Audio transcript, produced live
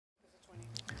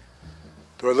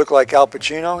Do I look like Al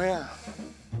Pacino here?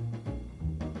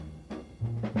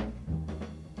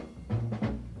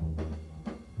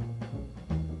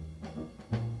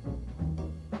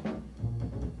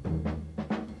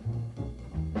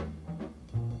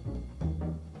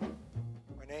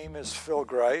 My name is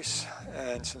Gries,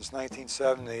 and since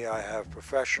 1970 I have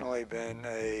professionally been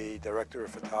a director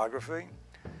of photography,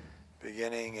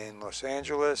 beginning in Los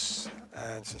Angeles,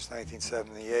 and since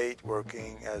 1978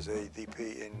 working as a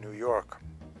DP in New York.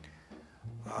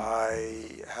 I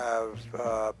have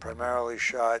primarily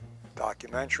shot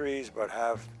documentaries, but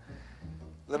have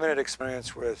limited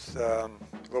experience with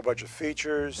low-budget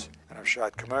features, and I've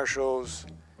shot commercials,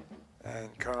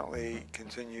 and currently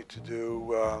continue to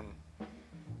do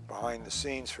behind the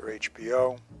scenes for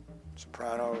HBO,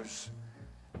 Sopranos,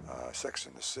 Sex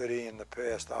and the City in the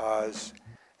past, Oz,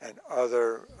 and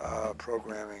other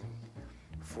programming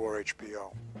for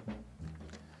HBO.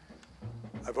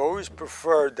 I've always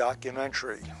preferred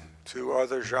documentary to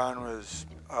other genres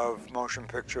of motion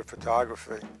picture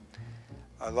photography.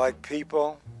 I like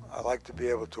people. I like to be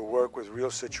able to work with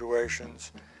real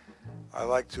situations. I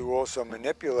like to also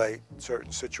manipulate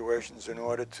certain situations in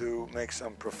order to make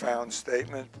some profound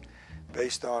statement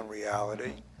based on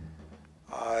reality.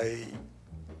 I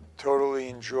totally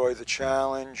enjoy the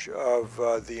challenge of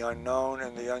the unknown,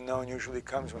 and the unknown usually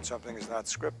comes when something is not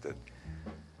scripted.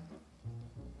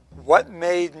 What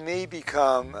made me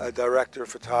become a director of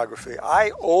photography?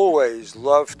 I always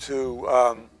loved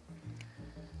to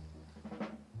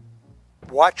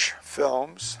watch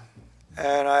films,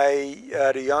 and I,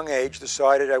 at a young age,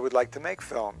 decided I would like to make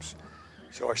films.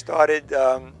 So I started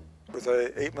with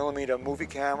an 8mm movie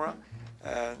camera,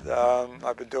 and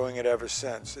I've been doing it ever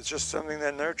since. It's just something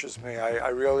that nurtures me. I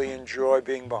really enjoy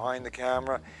being behind the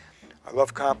camera. I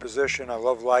love composition, I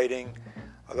love lighting.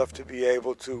 I love to be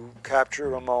able to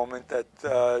capture a moment that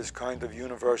is kind of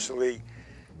universally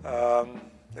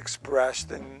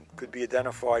expressed and could be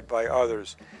identified by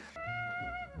others.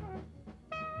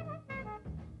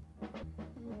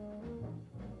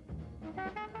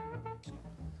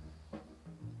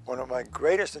 One of my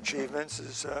greatest achievements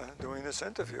is doing this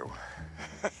interview.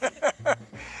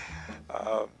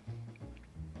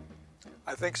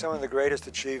 I think some of the greatest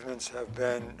achievements have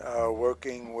been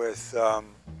working with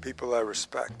people I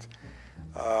respect.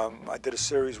 I did a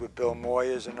series with Bill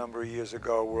Moyers a number of years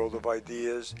ago, World of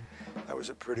Ideas. That was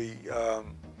a pretty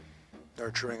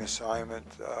nurturing assignment.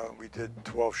 We did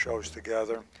 12 shows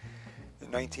together.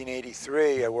 In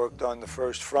 1983, I worked on the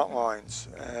first Frontlines,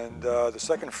 and the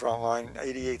second Frontline,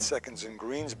 88 Seconds in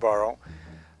Greensboro,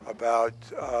 about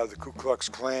the Ku Klux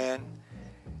Klan.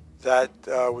 That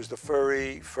was the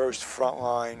very first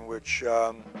Frontline which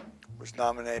was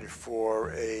nominated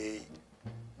for a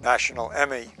National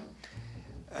Emmy.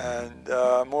 And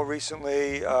more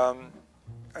recently, a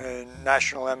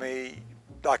National Emmy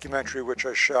documentary which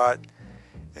I shot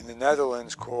in the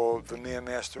Netherlands called The Mere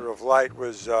Master of Light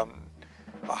was a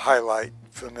highlight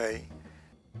for me.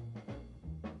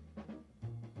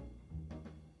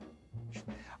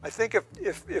 I think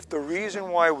if the reason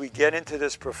why we get into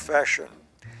this profession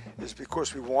is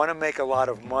because we want to make a lot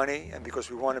of money and because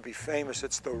we want to be famous,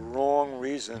 it's the wrong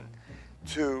reason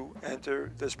to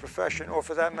enter this profession, or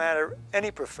for that matter, any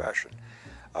profession.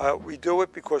 We do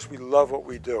it because we love what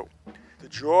we do. The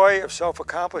joy of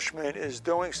self-accomplishment is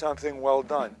doing something well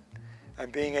done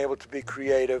and being able to be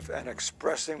creative and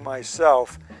expressing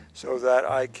myself so that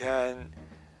I can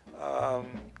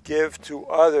give to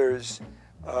others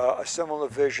a similar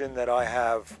vision that I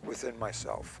have within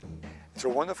myself. It's a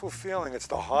wonderful feeling. It's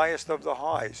the highest of the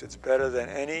highs. It's better than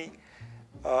any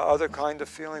other kind of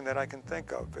feeling that I can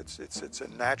think of. It's a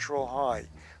natural high,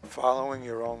 following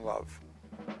your own love.